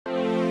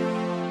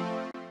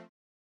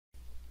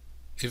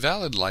A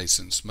valid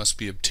license must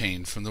be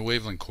obtained from the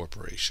Wavelink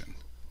Corporation.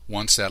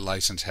 Once that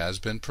license has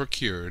been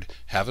procured,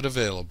 have it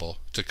available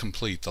to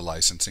complete the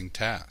licensing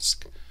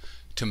task.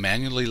 To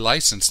manually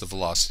license the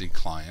Velocity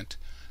client,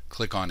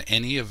 click on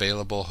any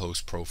available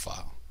host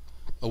profile.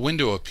 A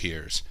window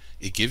appears.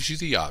 It gives you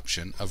the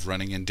option of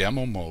running in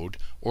demo mode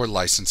or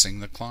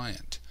licensing the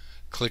client.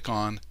 Click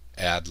on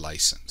Add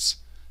License.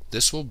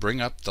 This will bring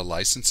up the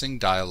licensing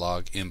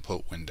dialog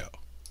input window.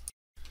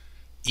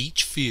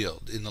 Each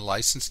field in the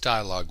license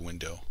dialog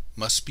window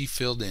must be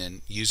filled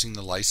in using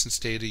the license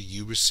data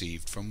you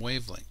received from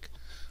Wavelink.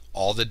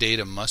 All the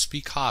data must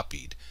be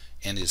copied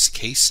and is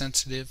case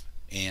sensitive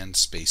and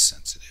space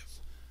sensitive.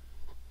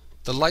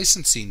 The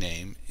licensee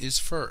name is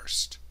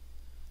first,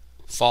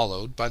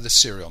 followed by the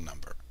serial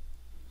number.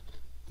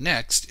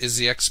 Next is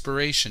the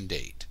expiration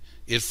date.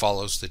 It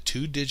follows the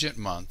 2-digit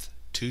month,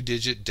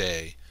 2-digit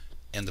day,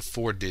 and the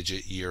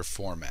 4-digit year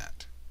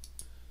format.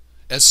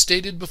 As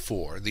stated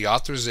before, the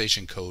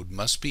authorization code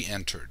must be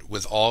entered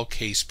with all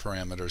case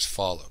parameters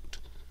followed.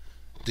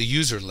 The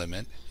user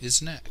limit is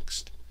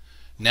next.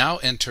 Now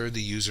enter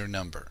the user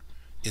number.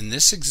 In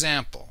this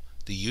example,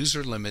 the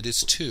user limit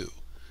is 2,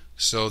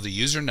 so the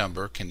user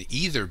number can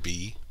either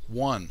be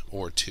 1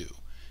 or 2.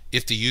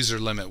 If the user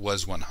limit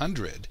was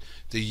 100,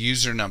 the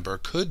user number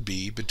could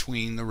be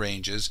between the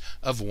ranges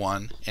of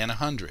 1 and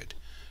 100.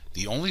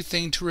 The only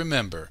thing to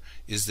remember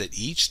is that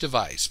each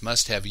device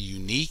must have a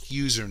unique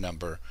user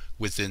number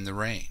within the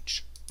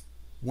range.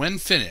 When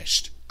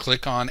finished,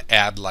 click on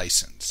Add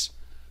License.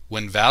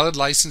 When valid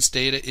license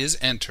data is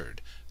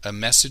entered, a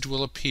message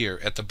will appear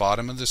at the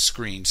bottom of the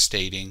screen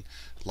stating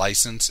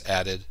License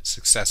added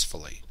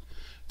successfully.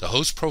 The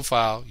host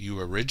profile you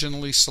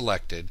originally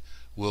selected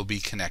will be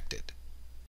connected.